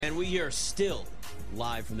And we are still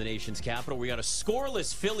live from the nation's capital. We got a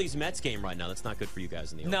scoreless Phillies-Mets game right now. That's not good for you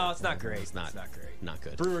guys in the No, it's not great. It's not great. Not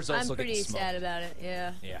good. Brewers also I'm pretty get smoked. sad about it,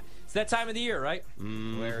 yeah. Yeah. It's that time of the year, right?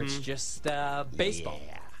 Where it's just baseball.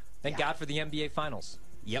 Yeah. Thank God for the NBA Finals.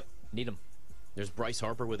 Yep. Need them. There's Bryce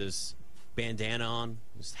Harper with his bandana on,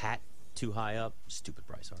 his hat too high up. Stupid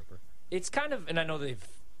Bryce Harper. It's kind of, and I know they've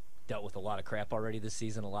dealt with a lot of crap already this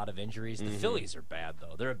season, a lot of injuries. The Phillies are bad,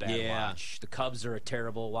 though. They're a bad watch. The Cubs are a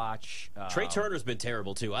terrible watch. Trey Turner's been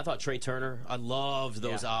terrible, too. I thought Trey Turner, I loved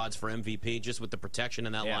those odds for MVP just with the protection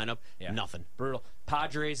in that lineup. Yeah. Nothing. Brutal.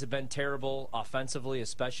 Padres have been terrible offensively,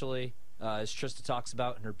 especially, as Trista talks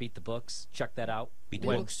about in her Beat the Books. Check that out. Beat the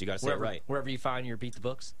books. You got to say it right. Wherever you find your Beat the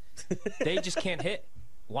Books. They just can't hit.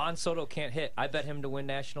 Juan Soto can't hit. I bet him to win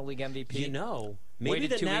National League MVP. You know, maybe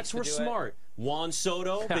Waited the 2 Nats were weeks to do it. smart. Juan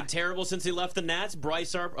Soto, been terrible since he left the Nats.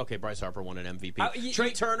 Bryce Harper. Okay, Bryce Harper won an MVP.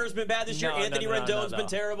 Trey Turner's been bad this year. Anthony Rendon's been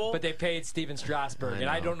terrible. But they paid Steven Strasburg, and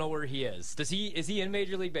I don't know where he is. Is he in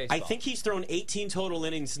Major League Baseball? I think he's thrown 18 total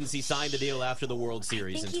innings since he signed the deal after the World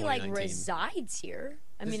Series in 2019. I think he, resides here.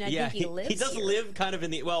 I mean, I think he lives He does here. live kind of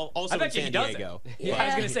in the, also I bet in you San he Diego. Yeah, I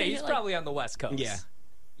was going to say, he's probably on the West Coast. Yeah.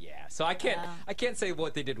 Yeah, so I can't say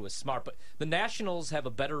what they did was smart, but the Nationals have a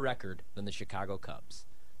better record than the Chicago Cubs.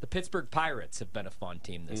 The Pittsburgh Pirates have been a fun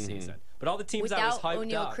team this season. But all the teams I was hyped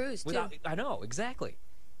O'Neal up. Cruz, too. I know, exactly.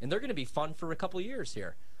 And they're going to be fun for a couple years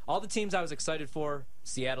here. All the teams I was excited for,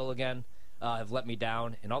 Seattle again, have let me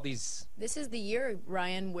down. And all these... This is the year,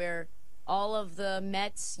 Ryan, where all of the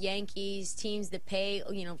Mets, Yankees, teams that pay,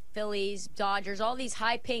 Phillies, Dodgers, all these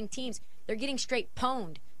high-paying teams, they're getting straight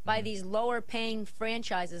pwned by these lower-paying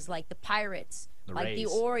franchises like the Pirates, like the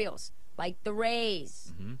Orioles, like the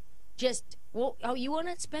Rays. Just, you want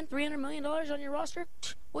to spend $300 million on your roster?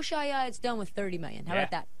 Wish it's done with $30 million. How about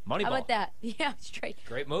that? Moneyball. How about that? Yeah, straight.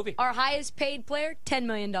 Great movie. Our highest-paid player, $10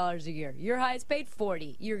 million a year. Your highest-paid,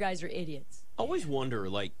 $40. You guys are idiots. I always wonder,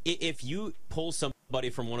 if you pull somebody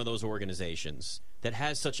from one of those organizations that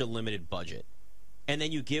has such a limited budget, and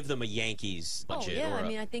then you give them a Yankees budget or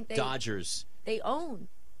I think Dodgers. They own.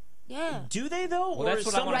 Yeah. Do they, though? Well, or that's is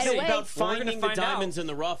what I want to something say. about finding the diamonds out. in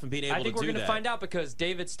the rough and being able to do that? I think we're going to find out because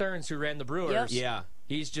David Stearns, who ran the Brewers,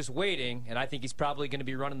 he's just waiting, and I think he's probably going to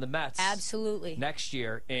be running the Mets Absolutely. next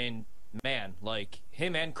year. And, man,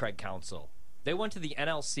 him and Craig Counsell, they went to the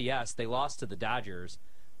NLCS. They lost to the Dodgers.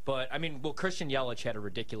 But, Christian Yelich had a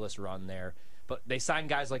ridiculous run there. But they signed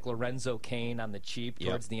guys like Lorenzo Cain on the cheap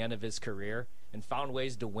towards the end of his career and found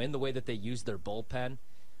ways to win the way that they used their bullpen.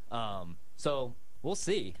 So we'll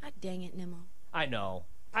see. God dang it, Nimmo. I know.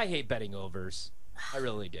 I hate betting overs. I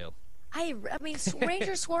really do.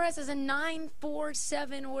 Ranger Suarez has a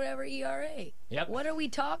 9.47 or whatever ERA. Yep. What are we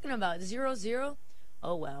talking about? 0-0?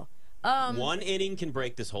 Oh, well. One inning can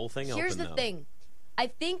break this whole thing Here's open, the thing. I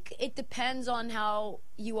think it depends on how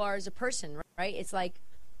you are as a person, right? It's like,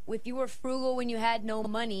 if you were frugal when you had no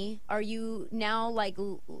money, are you now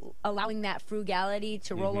allowing that frugality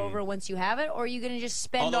to roll over once you have it, or are you going to just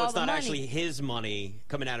spend all the money? Although it's not actually his money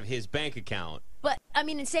coming out of his bank account. But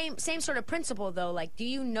same sort of principle though. Do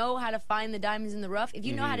you know how to find the diamonds in the rough? If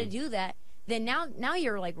you know how to do that, then now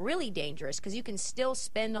you're really dangerous because you can still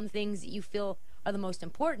spend on things that you feel are the most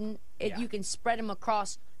important. You can spread them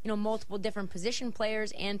across multiple different position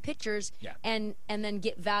players and pitchers, and then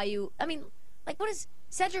get value. What is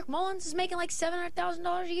Cedric Mullins is making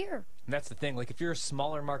 $700,000 a year. And that's the thing. If you're a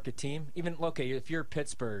smaller market team, even, if you're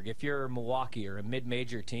Pittsburgh, if you're Milwaukee or a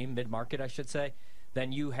mid-major team, mid-market, I should say,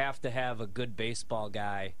 then you have to have a good baseball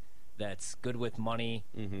guy that's good with money.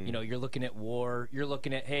 You're looking at WAR. You're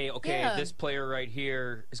looking at, this player right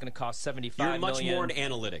here is going to cost $75 million. You're much more in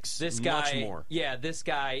analytics. This guy, much more. Yeah, this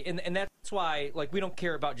guy. And that's why, we don't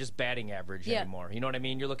care about just batting average anymore. You know what I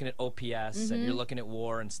mean? You're looking at OPS and you're looking at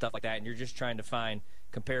WAR and stuff like that, and you're just trying to find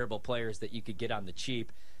comparable players that you could get on the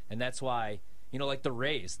cheap. And that's why, the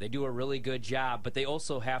Rays, they do a really good job, but they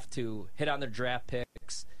also have to hit on their draft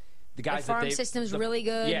picks. The guys farm system's really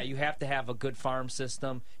good. Yeah, you have to have a good farm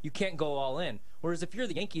system. You can't go all in. Whereas if you're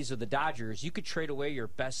the Yankees or the Dodgers, you could trade away your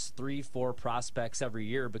best 3-4 prospects every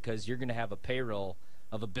year because you're going to have a payroll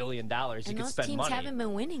of $1 billion. You can spend money. Those teams haven't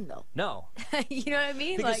been winning, though. No. You know what I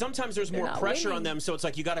mean? Because sometimes there's more pressure winning on them, so it's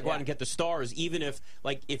you got to go out and get the stars, even if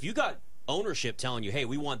you got ownership telling you, hey,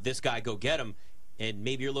 we want this guy, go get him, and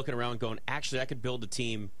maybe you're looking around going, actually, I could build a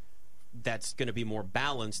team that's going to be more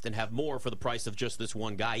balanced and have more for the price of just this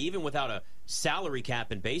one guy. Even without a salary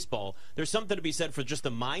cap in baseball, there's something to be said for just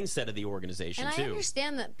the mindset of the organization, too. And I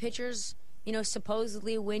understand that pitchers,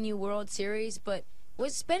 supposedly win you World Series, but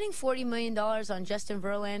was spending $40 million on Justin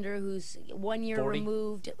Verlander, who's 1 year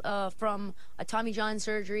removed from a Tommy John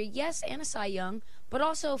surgery, yes, and a Cy Young, but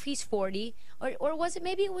also if he's 40, or was it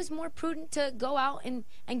maybe it was more prudent to go out and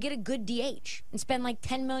get a good DH and spend like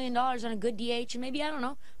 $10 million on a good DH and maybe, I don't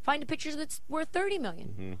know, find a pitcher that's worth $30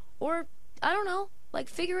 million. Or, I don't know, like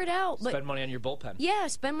figure it out. Spend money on your bullpen. Yeah,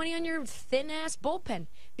 spend money on your thin-ass bullpen.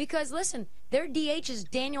 Because, listen, their DH is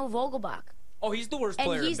Daniel Vogelbach. Oh, he's the worst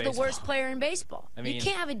player in baseball. And he's the worst player in baseball. I mean, you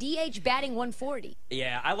can't have a DH batting 140.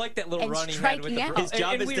 Yeah, I like that little And run he had with striking out. the... His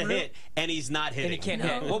job and is we to root- hit, and he's not hitting. And he can't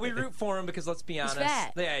hit. Well, we root for him because, let's be honest,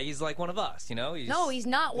 fat. yeah, he's like one of us, you know? No, he's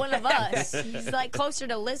not one of us. He's like closer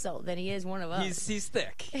to Lizzo than he is one of us. He's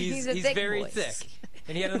thick. He's a thick very boy. thick.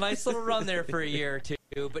 And he had a nice little run there for a year or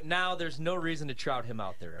two, but now there's no reason to trout him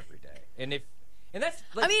out there every day. And that's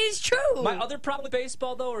like, I mean, it's true. my other problem with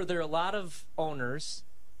baseball, though, are there are a lot of owners,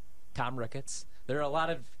 Tom Ricketts, there are a lot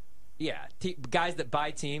of, guys that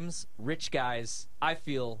buy teams, rich guys, I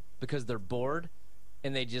feel, because they're bored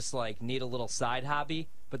and they just, like, need a little side hobby,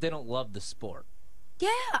 but they don't love the sport. Yeah,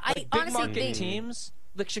 I Big honestly market think teams,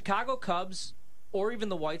 the Chicago Cubs or even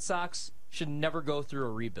the White Sox should never go through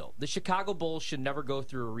a rebuild. The Chicago Bulls should never go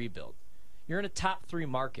through a rebuild. You're in a top 3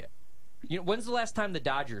 market. You know, when's the last time the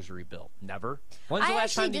Dodgers rebuilt? Never. When's the I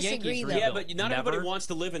last time actually the Yankees disagree, though. rebuilt? Yeah, but not Never. everybody wants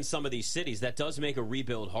to live in some of these cities. That does make a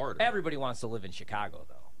rebuild harder. Everybody wants to live in Chicago,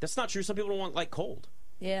 though. That's not true. Some people don't want, like, cold.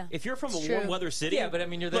 Yeah. If you're from It's a true. warm weather city, Yeah, but I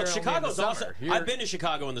mean, you're there Look, only in Chicago's the also. summer. You're- I've been to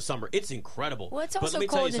Chicago in the summer. It's incredible. Well, it's But also let me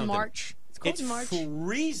tell you cold in something. March. It's cold It's in March.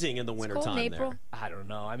 freezing in the cold in wintertime April. there. I don't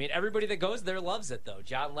know. I mean, everybody that goes there loves it, though.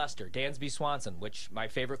 John Lester, Dansby Swanson, which my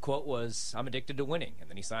favorite quote was, "I'm addicted to winning," and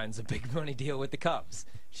then he signs a big money deal with the Cubs,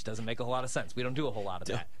 which doesn't make a whole lot of sense. We don't do a whole lot of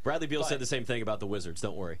that. Bradley Beal But- said the same thing about the Wizards.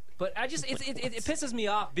 Don't worry. But I just it pisses me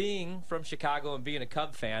off being from Chicago and being a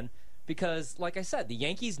Cub fan because, like I said, the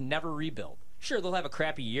Yankees never rebuild. Sure, they'll have a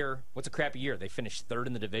crappy year. What's a crappy year? They finish 3rd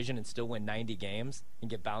in the division and still win 90 games and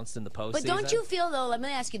get bounced in the postseason. But don't you feel, though, let me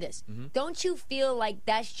ask you this. Mm-hmm. Don't you feel like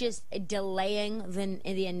that's just delaying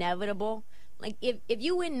the inevitable? Like, if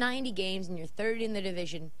you win 90 games and you're 3rd in the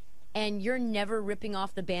division and you're never ripping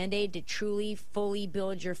off the Band-Aid to truly, fully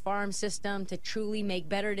build your farm system, to truly make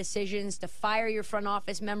better decisions, to fire your front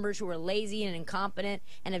office members who are lazy and incompetent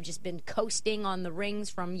and have just been coasting on the rings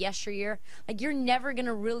from yesteryear, like, you're never going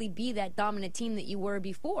to really be that dominant team that you were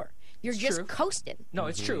before. You're just true. coasting. No,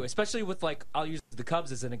 it's true, especially with, like, I'll use the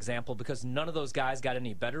Cubs as an example because none of those guys got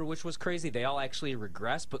any better, which was crazy. They all actually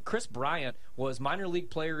regressed. But Chris Bryant was minor league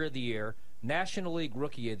player of the year, National League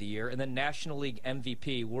Rookie of the Year, and then National League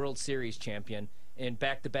MVP, World Series champion in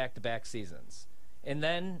back-to-back-to-back seasons. And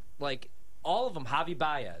then, like, all of them, Javi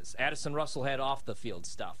Baez, Addison Russell had off-the-field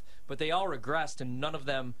stuff. But they all regressed, and none of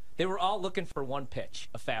them, they were all looking for one pitch,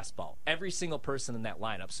 a fastball. Every single person in that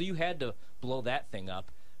lineup. So you had to blow that thing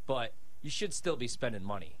up. But you should still be spending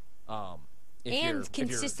money. If you're And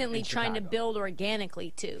consistently in trying to Chicago. build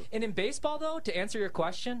organically, too. And in baseball, though, to answer your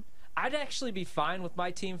question, I'd actually be fine with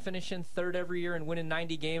my team finishing 3rd every year and winning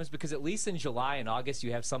 90 games because at least in July and August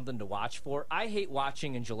you have something to watch for. I hate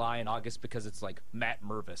watching in July and August because it's like Matt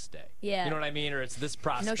Mervis Day. Yeah. You know what I mean? Or it's this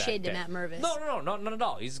prospect No shade to day. Matt Mervis. No, not at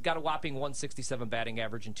all. He's got a whopping 167 batting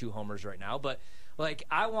average and 2 homers right now. But, like,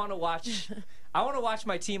 I want to watch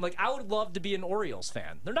my team. Like, I would love to be an Orioles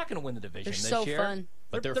fan. They're not going to win the division They're this so year. fun.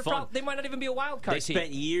 But they're fun. They might not even be a wild card They team.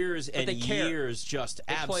 spent years and they care. years just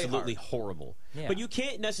They play absolutely hard. horrible. Yeah. But you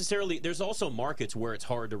can't necessarily. There's also markets where it's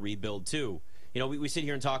hard to rebuild too. You know, we sit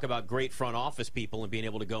here and talk about great front office people and being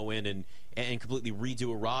able to go in and completely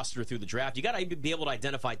redo a roster through the draft. You got to be able to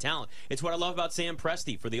identify talent. It's what I love about Sam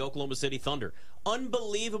Presti for the Oklahoma City Thunder.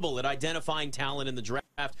 Unbelievable at identifying talent in the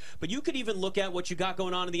draft. But you could even look at what you got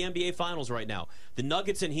going on in the NBA Finals right now. The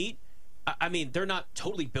Nuggets and Heat. I mean, they're not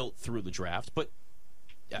totally built through the draft, but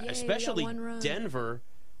Yeah, especially you got one run. Denver.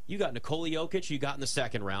 You got Nikola Jokic, you got in the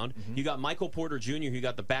second round. You got Michael Porter Jr., who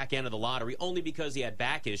got the back end of the lottery only because he had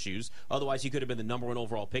back issues. Otherwise, he could have been the number 1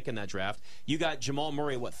 overall pick in that draft. You got Jamal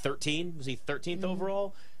Murray, 13? Was he 13th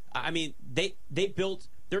overall? I mean, they built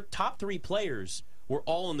their top 3 players were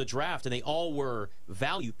all in the draft, and they all were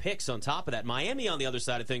value picks on top of that. Miami, on the other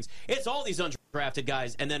side of things, it's all these undrafted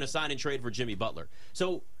guys and then a sign and trade for Jimmy Butler.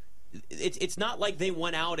 So it's not like they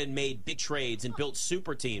went out and made big trades and built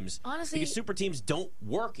super teams. Honestly, because super teams don't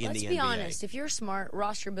work in the NBA. Let's be honest. If you're smart,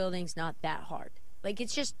 roster building's not that hard. Like,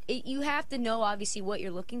 it's just you have to know obviously what you're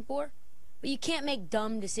looking for, but you can't make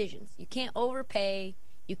dumb decisions. You can't overpay.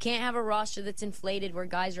 You can't have a roster that's inflated where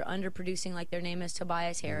guys are underproducing, like their name is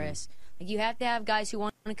Tobias Harris. Like, you have to have guys who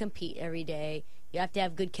want to compete every day. You have to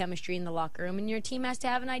have good chemistry in the locker room, and your team has to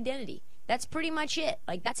have an identity. That's pretty much it.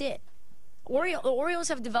 Like, that's it. The Orioles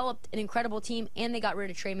have developed an incredible team, and they got rid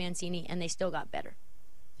of Trey Mancini, and they still got better.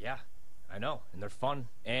 Yeah. I know, and they're fun,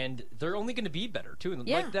 and they're only going to be better too. And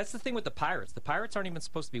Yeah. like, that's the thing with the Pirates. The Pirates aren't even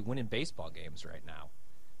supposed to be winning baseball games right now.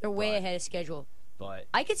 They're way ahead of schedule. But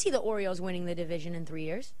I could see the Orioles winning the division in 3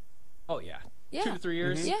 years. oh yeah, Yeah. 2 to 3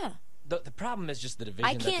 years. Yeah. The problem is just the division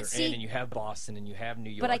I that can't they're in, see- and you have Boston and you have New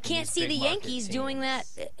York. But I and can't these see big the market Yankees doing that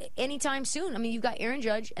teams. anytime soon. I mean, you've got Aaron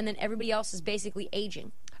Judge, and then everybody else is basically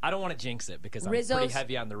aging. I don't want to jinx it because I'm Rizzo's- pretty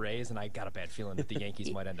heavy on the Rays, and I got a bad feeling that the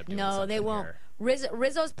Yankees might end up doing No, they something won't. here.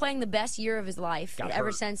 Rizzo's playing the best year of his life Got ever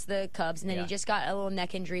hurt. since the Cubs, and then Yeah. he just got a little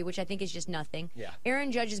neck injury, which I think is just nothing. Yeah.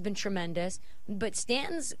 Aaron Judge has been tremendous, but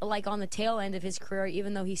Stanton's like on the tail end of his career,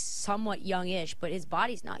 even though he's somewhat youngish, but his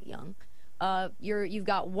body's not young. You've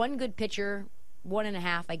got one good pitcher,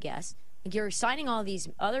 1.5, I guess. Like you're signing all these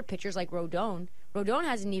other pitchers like Rodon. Rodon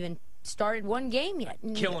hasn't even started one game yet.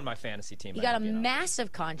 And Killing my fantasy team. You I got a hope, you know.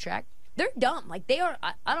 massive contract. They're dumb. Like they are.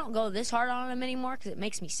 I don't go this hard on them anymore because it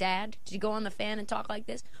makes me sad to go on the fan and talk like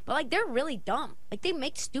this. But like they're really dumb. Like they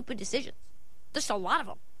make stupid decisions. Just a lot of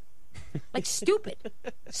them. Like stupid.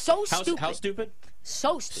 So stupid. How stupid?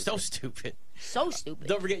 So stupid. So stupid. So stupid.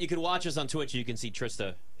 Don't forget, you can watch us on Twitch. You can see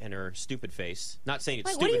Trista and her stupid face. Not saying it's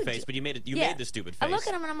Like, what do stupid you face, do? but you made it. You Yeah. made the stupid I face. look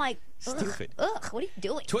at them and I'm like, Stupid. Ugh, what are you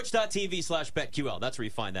doing? Twitch.tv/BetQL. That's where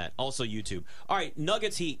you find that. Also YouTube. All right,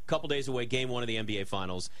 Nuggets Heat, couple days away, game 1 of the NBA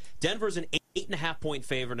Finals. Denver's an 8.5-point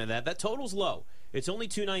favorite in that. That total's low. It's only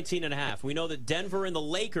 219.5. We know that Denver and the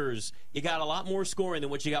Lakers, you got a lot more scoring than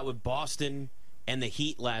what you got with Boston and the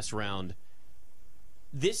Heat last round.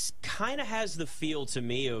 This kind of has the feel to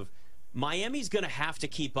me of Miami's going to have to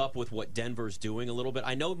keep up with what Denver's doing a little bit.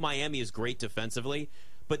 I know Miami is great defensively,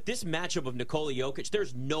 but this matchup of Nikola Jokic,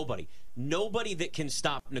 there's nobody that can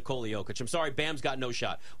stop Nikola Jokic. I'm sorry, Bam's got no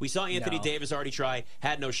shot. We saw Anthony No. Davis already try,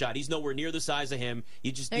 had no shot. He's nowhere near the size of him.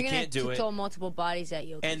 You They're can't do gonna it. throw multiple bodies at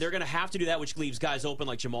you. And they're going to have to do that, which leaves guys open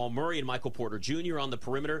like Jamal Murray and Michael Porter Jr. on the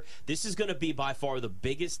perimeter. This is going to be by far the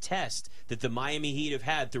biggest test that the Miami Heat have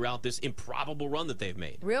had throughout this improbable run that they've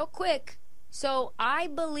made. Real quick. So I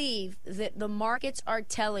believe that the markets are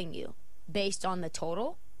telling you, based on the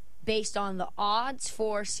total, based on the odds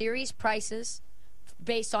for series prices,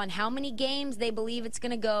 based on how many games they believe it's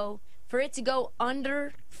going to go, for it to go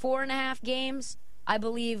under 4.5 games, I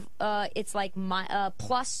believe it's like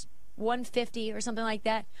plus 150 or something like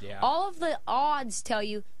that. Yeah. All of the odds tell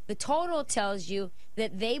you, the total tells you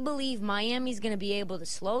that they believe Miami's going to be able to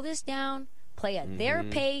slow this down, play at their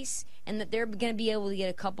pace, and that they're going to be able to get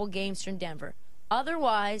a couple games from Denver.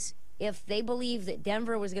 Otherwise, if they believe that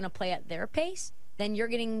Denver was going to play at their pace, then you're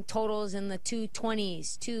getting totals in the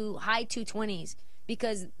 220s, high 220s,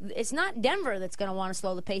 because it's not Denver that's going to want to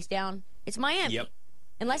slow the pace down. It's Miami. Yep.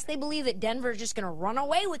 Unless they believe that Denver's just going to run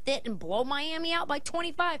away with it and blow Miami out by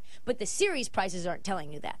 25. But the series prices aren't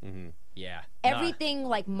telling you that. Yeah. Everything,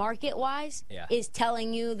 like market-wise, Yeah. is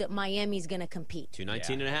telling you that Miami's going to compete.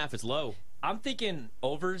 219.5 is low. I'm thinking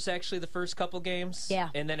overs actually the first couple games. Yeah.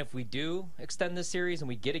 And then if we do extend this series and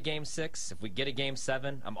we get a game 6, if we get a game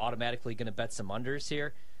 7, I'm automatically going to bet some unders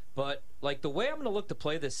here. But like the way I'm going to look to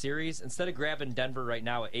play this series, instead of grabbing Denver right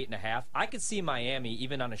now at 8.5, I could see Miami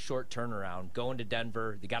even on a short turnaround going to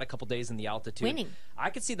Denver. They got a couple days in the altitude. Winning. I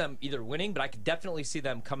could see them either winning, but I could definitely see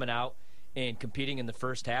them coming out and competing in the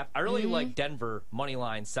first half. I really like Denver money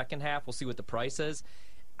line second half. We'll see what the price is.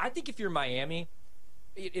 I think if you're Miami,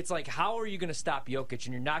 it's like, how are you going to stop Jokic?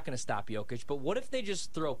 And you're not going to stop Jokic. But what if they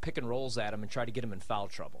just throw pick and rolls at him and try to get him in foul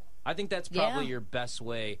trouble? I think that's probably your best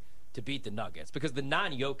way to beat the Nuggets, because the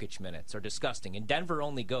non-Jokic minutes are disgusting, and Denver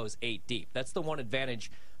only goes 8 deep. That's the one advantage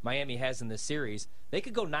Miami has in this series. They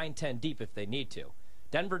could go 9-10 deep if they need to.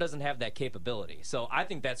 Denver doesn't have that capability. So I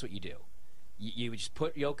think that's what you do. You just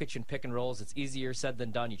put Jokic in pick and rolls. It's easier said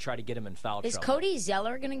than done. You try to get him in foul Is trouble. Cody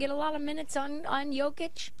Zeller going to get a lot of minutes on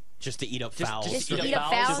Jokic? Just to eat up fouls. just eat eat up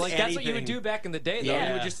up fouls. fouls? Like, that's what you would Anything. do back in the day, though. Yeah.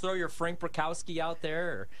 You would just throw your Frank Brakowski out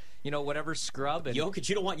there, or whatever scrub, and Jokic,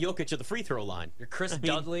 you don't want Jokic at the free throw line. your Chris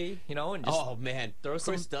Dudley, and just Oh man, throw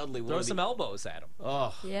some Chris Dudley. throw some elbows at him.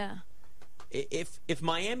 Oh, Yeah. if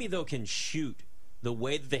Miami though can shoot the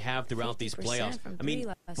way that they have throughout these 50% playoffs, from I mean,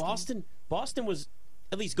 three last Boston was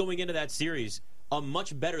at least going into that series a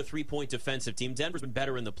much better 3-point defensive team. Denver's been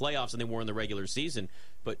better in the playoffs than they were in the regular season,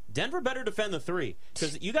 but Denver better defend the three,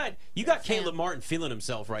 because you got Caleb Martin feeling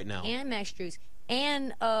himself right now. And Max Strus.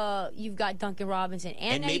 And you've got Duncan Robinson.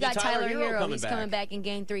 And now maybe you got Tyler Tyler Hero Hero. coming He's back. coming back in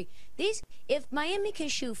game 3. If Miami can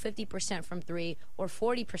shoot 50% from 3 or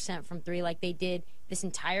 40% from 3 like they did this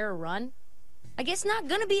entire run, I guess not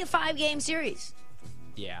going to be a 5-game series.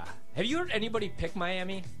 Yeah. Have you heard anybody pick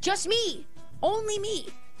Miami? Just me. Only me.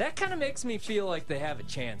 That kind of makes me feel like they have a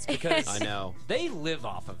chance because I know. they live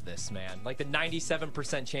off of this, man. Like the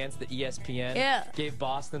 97% chance that ESPN gave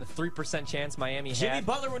Boston, the 3% chance Miami had. Jimmy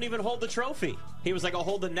Butler wouldn't even hold the trophy. He was like, I'll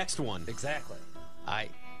hold the next one. Exactly. I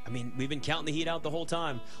mean, we've been counting the Heat out the whole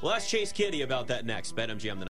time. Well, ask Chase Kitty about that next. BetMGM the